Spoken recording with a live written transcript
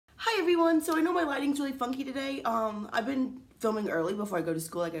everyone, so I know my lighting's really funky today. I've been filming early before I go to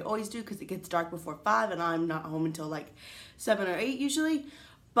school like I always do because it gets dark before 5 and I'm not home until like 7 or 8 usually.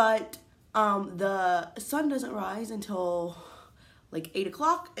 But the sun doesn't rise until like 8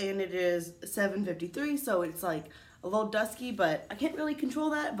 o'clock and it is 7:53, so it's like a little dusky, but I can't really control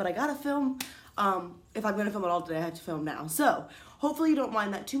that, but I gotta film. If I'm gonna film it all today, I have to film now. So hopefully you don't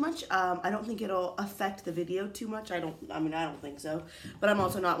mind that too much. I don't think it'll affect the video too much. I don't think so. But I'm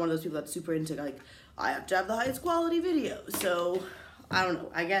also not one of those people that's super into like, I have to have the highest quality video. So I don't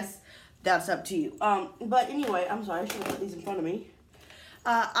know. I guess that's up to you. But anyway, I'm sorry, I should have put these in front of me.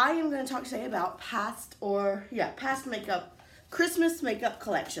 I am gonna talk today about past makeup, Christmas makeup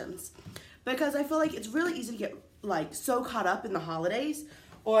collections. Because I feel like it's really easy to get like so caught up in the holidays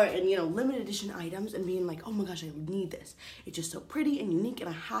or in, you know, limited edition items and being like, oh my gosh, I need this. It's just so pretty and unique and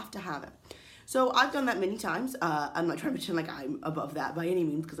I have to have it. So I've done that many times. I'm not trying to pretend like I'm above that by any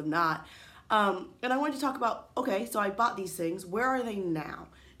means because I'm not. And I wanted to talk about, okay, so I bought these things. Where are they now?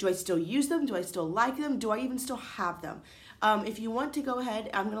 Do I still use them? Do I still like them? Do I even still have them? If you want to go ahead,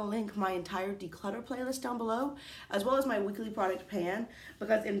 I'm going to link my entire declutter playlist down below, as well as my weekly product pan,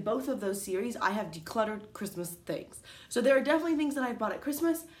 because in both of those series, I have decluttered Christmas things. So there are definitely things that I bought at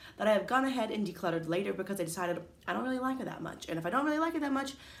Christmas that I have gone ahead and decluttered later because I decided I don't really like it that much. And if I don't really like it that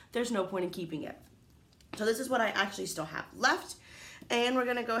much, there's no point in keeping it. So this is what I actually still have left. And we're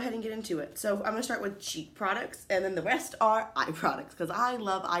gonna go ahead and get into it. So I'm gonna start with cheek products and then the rest are eye products because I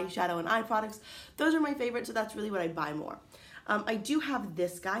love eyeshadow and eye products. Those are my favorites, so that's really what I buy more. I do have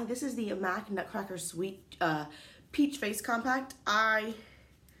this guy. This is the MAC Nutcracker Sweet Peach Face Compact. I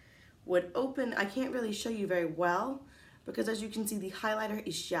can't really show you very well because as you can see, the highlighter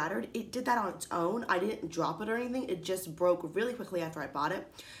is shattered. It did that on its own. I didn't drop it or anything. It just broke really quickly after I bought it.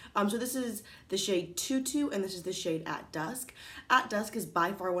 So this is the shade 22 and this is the shade At Dusk. At Dusk is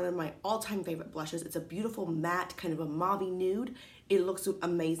by far one of my all-time favorite blushes. It's a beautiful matte, kind of a mauve nude. It looks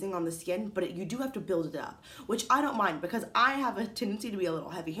amazing on the skin, but you do have to build it up, which I don't mind because I have a tendency to be a little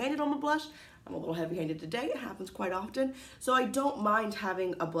heavy-handed on my blush. I'm a little heavy-handed today. It happens quite often. So I don't mind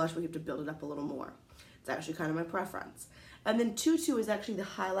having a blush where you have to build it up a little more. It's actually kind of my preference. And then 22 is actually the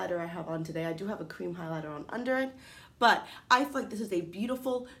highlighter I have on today. I do have a cream highlighter on under it, but I feel like this is a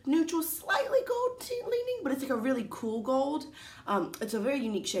beautiful, neutral, slightly gold leaning, but it's like a really cool gold. It's a very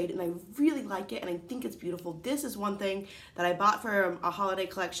unique shade and I really like it and I think it's beautiful. This is one thing that I bought for a holiday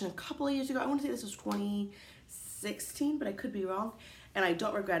collection a couple of years ago. I want to say this was 2016, but I could be wrong. And I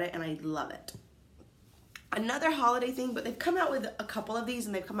don't regret it and I love it. Another holiday thing, but they've come out with a couple of these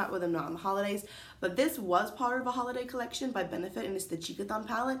and they've come out with them not on the holidays, but this was part of a holiday collection by Benefit and it's the Cheekathon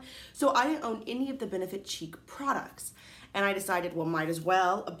palette. So I didn't own any of the Benefit cheek products and I decided, well, might as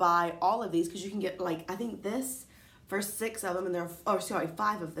well buy all of these because you can get like, I think this for 6 of them and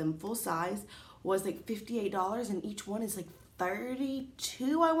 5 of them full size was like $58 and each one is like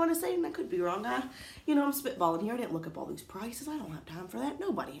 32, I want to say, and I could be wrong. You know, I'm spitballing here. I didn't look up all these prices. I don't have time for that.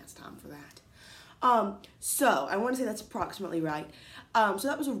 Nobody has time for that. So I want to say that's approximately right. So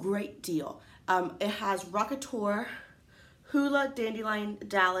that was a great deal. It has Rockateur, Hula, Dandelion,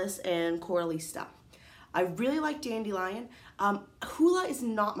 Dallas, and Coralista. I really like Dandelion. Hula is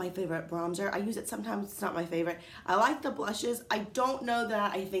not my favorite bronzer. I use it sometimes, it's not my favorite. I like the blushes. I don't know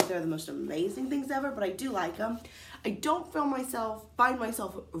that I think they're the most amazing things ever, but I do like them. I don't find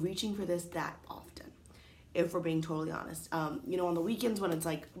myself reaching for this that often, if we're being totally honest. You know, on the weekends when it's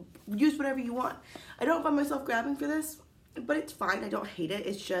like, use whatever you want. I don't find myself grabbing for this, but it's fine. I don't hate it.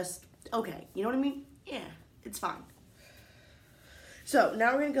 It's just, okay. You know what I mean? Yeah, it's fine. So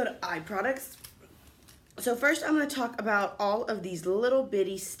now we're gonna go to eye products. So first I'm gonna talk about all of these little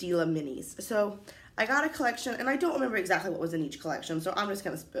bitty Stila minis. So I got a collection, and I don't remember exactly what was in each collection, so I'm just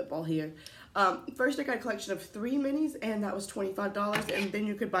gonna spitball here. First I got a collection of 3 minis, and that was $25, and then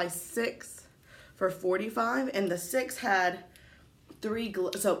you could buy 6 for $45, and the 6 had 3,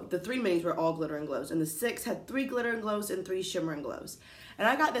 so the 3 minis were all glitter and glows, and the 6 had 3 glitter and glows and 3 shimmer and glows. And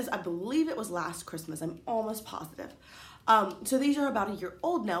I got this, I believe it was last Christmas, I'm almost positive. So these are about a year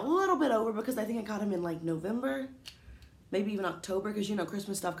old now, a little bit over because I think I got them in like November, maybe even October, because you know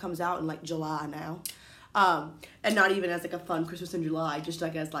Christmas stuff comes out in like July now. And not even as like a fun Christmas in July, just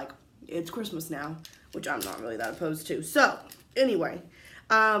like as like, it's Christmas now, which I'm not really that opposed to. So anyway,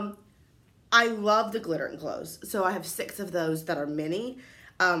 I love the glitter and glows. So I have 6 of those that are mini.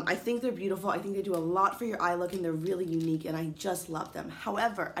 I think they're beautiful. I think they do a lot for your eye look and they're really unique and I just love them.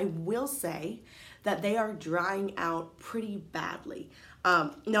 However, I will say that they are drying out pretty badly.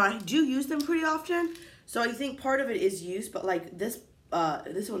 Now I do use them pretty often, so I think part of it is use, but like this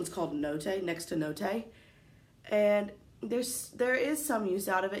one's called Note, next to Note, and there is some use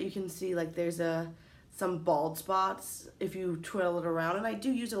out of it. You can see like there's some bald spots if you twirl it around, and I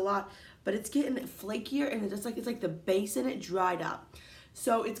do use it a lot, but it's getting flakier, and it's like the base in it dried up.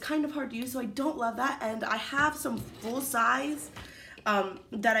 So it's kind of hard to use, so I don't love that. And I have some full size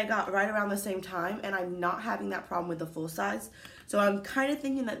that I got right around the same time, and I'm not having that problem with the full size. So I'm kind of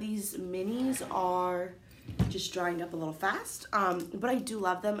thinking that these minis are just drying up a little fast, but I do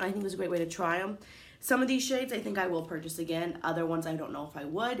love them, and I think it's a great way to try them. Some of these shades I think I will purchase again. Other ones I don't know if I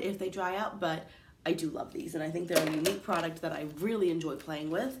would if they dry out, but I do love these, and I think they're a unique product that I really enjoy playing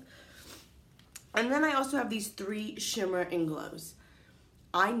with. And then I also have these 3 Shimmer and Glows.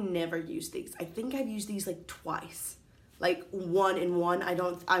 I never use these. I think I've used these like twice. Like 1 in 1.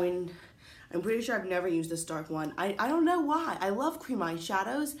 I'm pretty sure I've never used this dark one. I don't know why. I love cream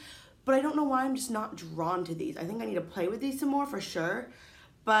eyeshadows, but I don't know why I'm just not drawn to these. I think I need to play with these some more for sure.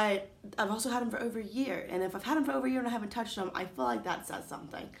 But I've also had them for over a year. And if I've had them for over a year and I haven't touched them, I feel like that says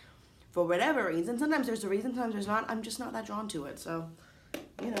something. For whatever reason. Sometimes there's a reason, sometimes there's not. I'm just not that drawn to it. So,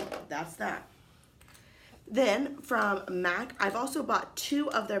 you know, that's that. Then from MAC, I've also bought 2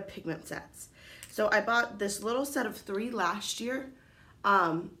 of their pigment sets. So I bought this little set of 3 last year,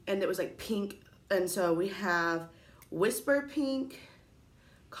 and it was like pink. And so we have Whisper Pink,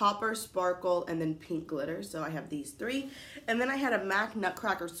 Copper Sparkle, and then Pink Glitter. So I have these 3. And then I had a MAC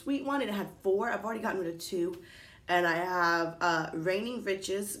Nutcracker Sweet one, and it had 4. I've already gotten rid of 2. And I have Raining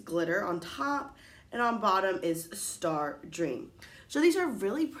Riches Glitter on top, and on bottom is Stardream. So these are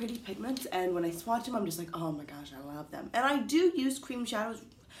really pretty pigments, and when I swatch them, I'm just like, oh my gosh, I love them. And I do use cream shadows,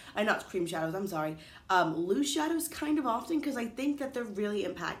 not cream shadows, I'm sorry, loose shadows kind of often because I think that they're really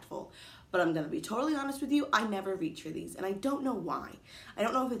impactful. But I'm going to be totally honest with you, I never reach for these, and I don't know why. I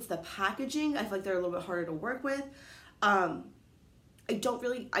don't know if it's the packaging. I feel like they're a little bit harder to work with. I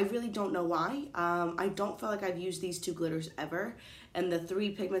really don't know why. I don't feel like I've used these 2 glitters ever, and the 3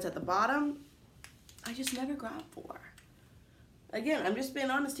 pigments at the bottom, I just never grab for. Again, I'm just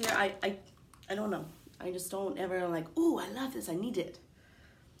being honest here. I don't know. I just don't ever like, ooh, I love this. I need it.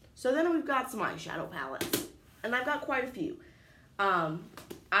 So then we've got some eyeshadow palettes. And I've got quite a few. I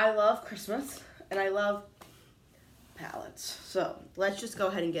love Christmas. And I love palettes. So let's just go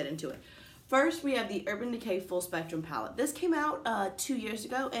ahead and get into it. First, we have the Urban Decay Full Spectrum palette. This came out 2 years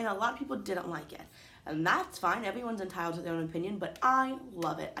ago, and a lot of people didn't like it. And that's fine. Everyone's entitled to their own opinion. But I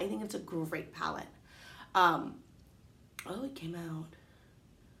love it. I think it's a great palette. Oh, it came out.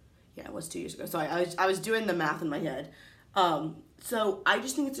 Yeah, it was 2 years ago. Sorry, I was doing the math in my head. So I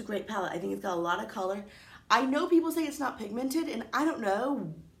just think it's a great palette. I think it's got a lot of color. I know people say it's not pigmented, and I don't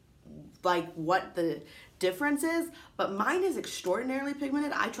know like what the difference is, but mine is extraordinarily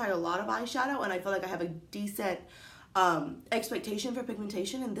pigmented. I tried a lot of eyeshadow, and I feel like I have a decent expectation for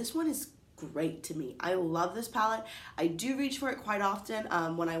pigmentation, and this one is great to me. I love this palette. I do reach for it quite often.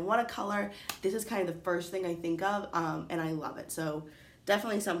 When I want a color, this is kind of the first thing I think of, and I love it. So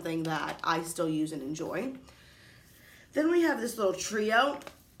definitely something that I still use and enjoy. Then we have this little trio.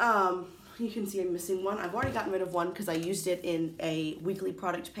 You can see I'm missing one. I've already gotten rid of one because I used it in a weekly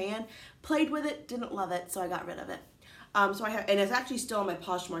product pan. Played with it, didn't love it, so I got rid of it. So I have, and it's actually still on my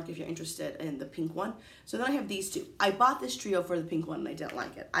Poshmark if you're interested in the pink one. So then I have these 2. I bought this trio for the pink one, and I didn't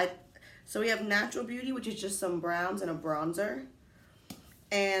like it. So we have Natural Beauty, which is just some browns and a bronzer.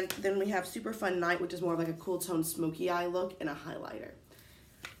 And then we have Super Fun Night, which is more of like a cool tone smoky eye look, and a highlighter.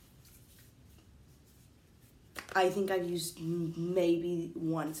 I think I've used maybe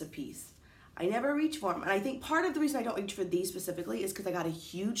once a piece. I never reach for them. And I think part of the reason I don't reach for these specifically is because I got a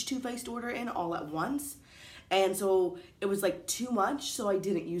huge Too Faced order in all at once. And so it was like too much, so I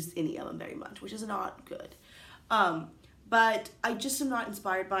didn't use any of them very much, which is not good. But I just am not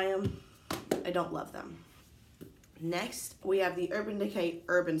inspired by them. I don't love them. Next, we have the Urban Decay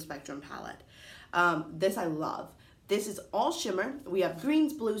Urban Spectrum palette. This I love. This is all shimmer. We have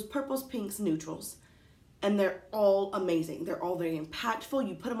greens, blues, purples, pinks, neutrals. And they're all amazing. They're all very impactful.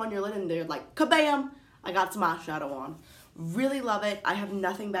 You put them on your lid and they're like, kabam! I got some eyeshadow on. Really love it. I have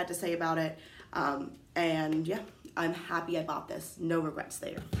nothing bad to say about it. And yeah, I'm happy I bought this. No regrets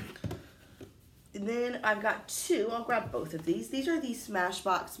there. And then I've got 2. I'll grab both of these. These are the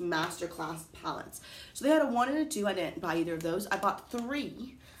Smashbox Masterclass palettes. So they had a 1 and a 2. I didn't buy either of those. I bought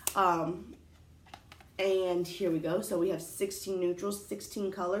 3. And here we go. So we have 16 neutrals,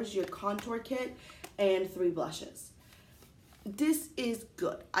 16 colors, your contour kit, and 3 blushes. This is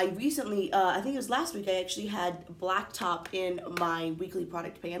good. I recently, I think it was last week, I actually had Black Top in my weekly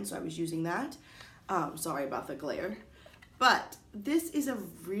product pan, so I was using that. Sorry about the glare. But this is a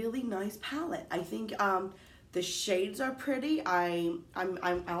really nice palette. I think the shades are pretty. I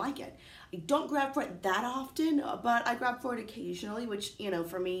like it. I don't grab for it that often, but I grab for it occasionally, which, you know,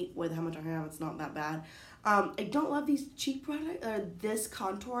 for me, with how much I have, it's not that bad. I don't love these cheek products, or this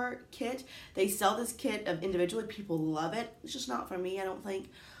contour kit. They sell this kit individually. People love it. It's just not for me, I don't think.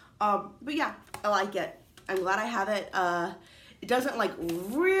 But yeah, I like it. I'm glad I have it. It doesn't like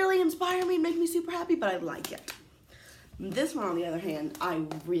really inspire me and make me super happy, but I like it. This one, on the other hand, I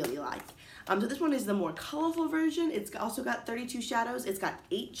really like. So this one is the more colorful version. It's also got 32 shadows. It's got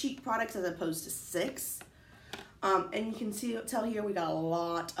 8 cheek products as opposed to 6. And you can tell here we got a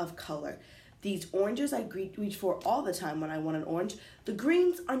lot of color. These oranges I reach for all the time when I want an orange. The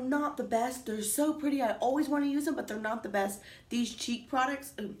greens are not the best. They're so pretty. I always want to use them, but they're not the best. These cheek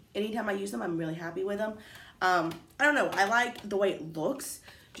products, anytime I use them, I'm really happy with them. I don't know. I like the way it looks.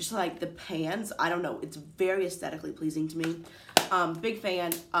 Just like the pans. I don't know. It's very aesthetically pleasing to me. Big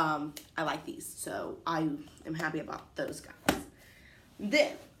fan. I like these. So I am happy about those guys.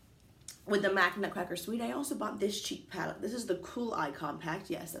 Then, with the MAC Nutcracker Suite, I also bought this cheek palette. This is the Cool Eye Compact.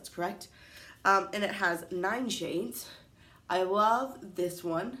 Yes, that's correct. And it has 9 shades. I love this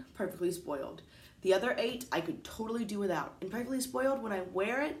one, Perfectly Spoiled. The other 8, I could totally do without. And Perfectly Spoiled, when I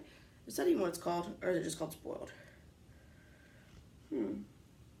wear it, is that even what it's called? Or is it just called Spoiled?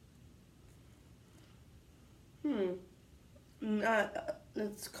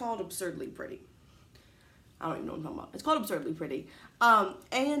 It's called Absurdly Pretty. I don't even know what I'm talking about. It's called Absurdly Pretty.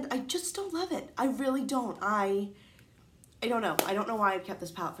 And I just don't love it. I really don't. I don't know. I don't know why I've kept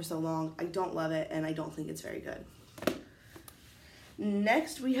this palette for so long. I don't love it, and I don't think it's very good.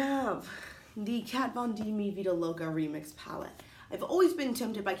 Next, we have the Kat Von D Me Vida Loca Remix palette. I've always been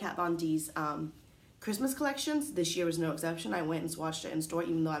tempted by Kat Von D's Christmas collections. This year was no exception. I went and swatched it in store,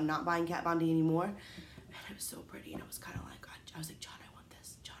 even though I'm not buying Kat Von D anymore. And it was so pretty, and I was kind of like, I was like, John, I want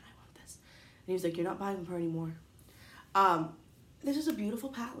this. John, I want this. And he was like, you're not buying them for anymore. This is a beautiful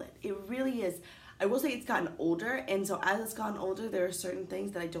palette. It really is. I will say it's gotten older, and so as it's gotten older, there are certain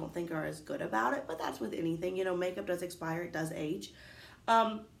things that I don't think are as good about it, but that's with anything. You know, makeup does expire, it does age.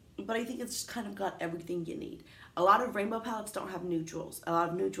 But I think it's kind of got everything you need. A lot of rainbow palettes don't have neutrals. A lot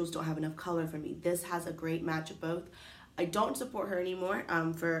of neutrals don't have enough color for me. This has a great match of both. I don't support her anymore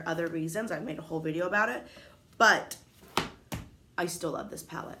for other reasons. I've made a whole video about it, but I still love this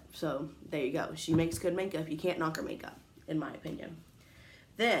palette. So there you go. She makes good makeup. You can't knock her makeup, in my opinion.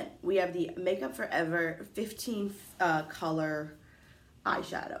 Then we have the Makeup Forever 15 color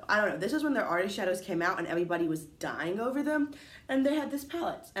eyeshadow. I don't know. This is when their artist shadows came out and everybody was dying over them. And they had this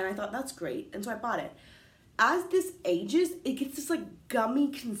palette. And I thought, that's great. And so I bought it. As this ages, it gets this like gummy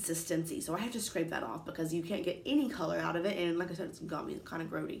consistency. So I have to scrape that off because you can't get any color out of it. And like I said, it's gummy. It's kind of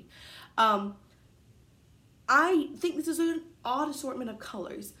grody. I think this is an odd assortment of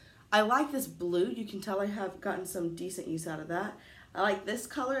colors. I like this blue. You can tell I have gotten some decent use out of that. I like this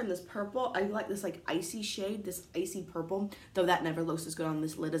color and this purple. I like this like icy shade, this icy purple, though that never looks as good on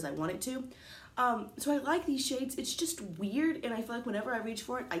this lid as I want it to. So I like these shades. It's just weird, and I feel like whenever I reach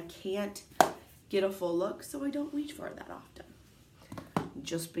for it, I can't get a full look, so I don't reach for it that often.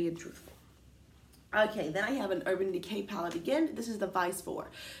 Just being truthful. Okay, then I have an Urban Decay palette again. This is the Vice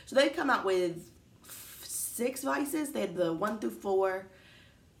 4. So they've come out with 6 Vices. They had the 1 through 4,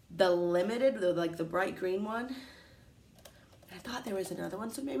 the limited, like the bright green one. I thought there was another one,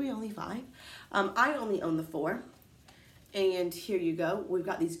 so maybe only 5. I only own the 4. And here you go. We've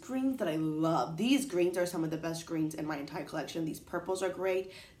got these greens that I love. These greens are some of the best greens in my entire collection. These purples are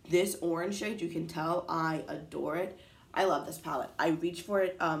great. This orange shade, you can tell I adore it. I love this palette. I reach for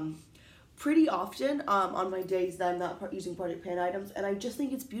it pretty often on my days that I'm not using product pan items, and I just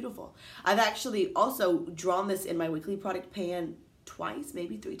think it's beautiful. I've actually also drawn this in my weekly product pan twice,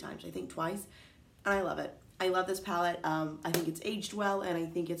 maybe 3 times, I think twice, and I love it. I love this palette. I think it's aged well, and I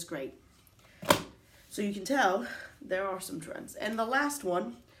think it's great. So you can tell there are some trends. And the last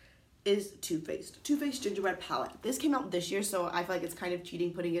one is Too Faced. Too Faced Gingerbread palette. This came out this year, so I feel like it's kind of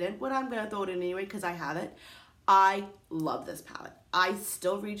cheating putting it in, but I'm going to throw it in anyway because I have it. I love this palette. I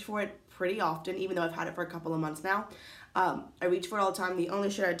still reach for it pretty often, even though I've had it for a couple of months now. I reach for it all the time. The only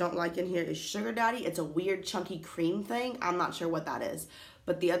shade I don't like in here is Sugar Daddy. It's a weird chunky cream thing. I'm not sure what that is.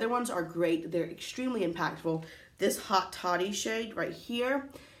 But the other ones are great. They're extremely impactful. This Hot Toddy shade right here,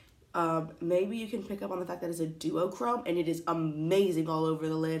 maybe you can pick up on the fact that it's a duochrome, and it is amazing all over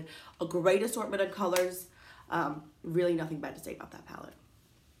the lid. A great assortment of colors. Really nothing bad to say about that palette.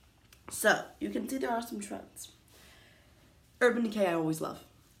 So, you can see there are some trends. Urban Decay I always love.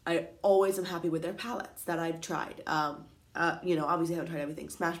 I always am happy with their palettes that I've tried. You know, obviously I haven't tried everything.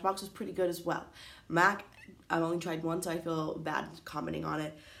 Smashbox is pretty good as well. MAC, I've only tried one, so I feel bad commenting on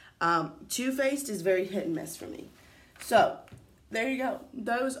it. Too Faced is very hit and miss for me. So, there you go.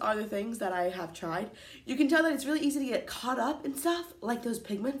 Those are the things that I have tried. You can tell that it's really easy to get caught up in stuff, like those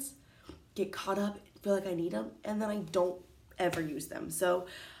pigments. Get caught up, feel like I need them, and then I don't ever use them. So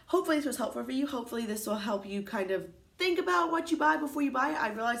hopefully this was helpful for you. Hopefully this will help you kind of think about what you buy before you buy it.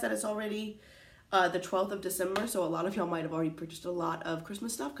 I realize that it's already the 12th of December, so a lot of y'all might have already purchased a lot of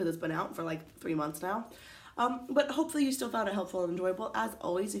Christmas stuff because it's been out for like 3 months now. But hopefully you still found it helpful and enjoyable. As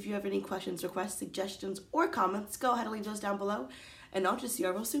always, if you have any questions, requests, suggestions, or comments, go ahead and leave those down below. And I'll just see you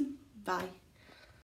all real soon. Bye.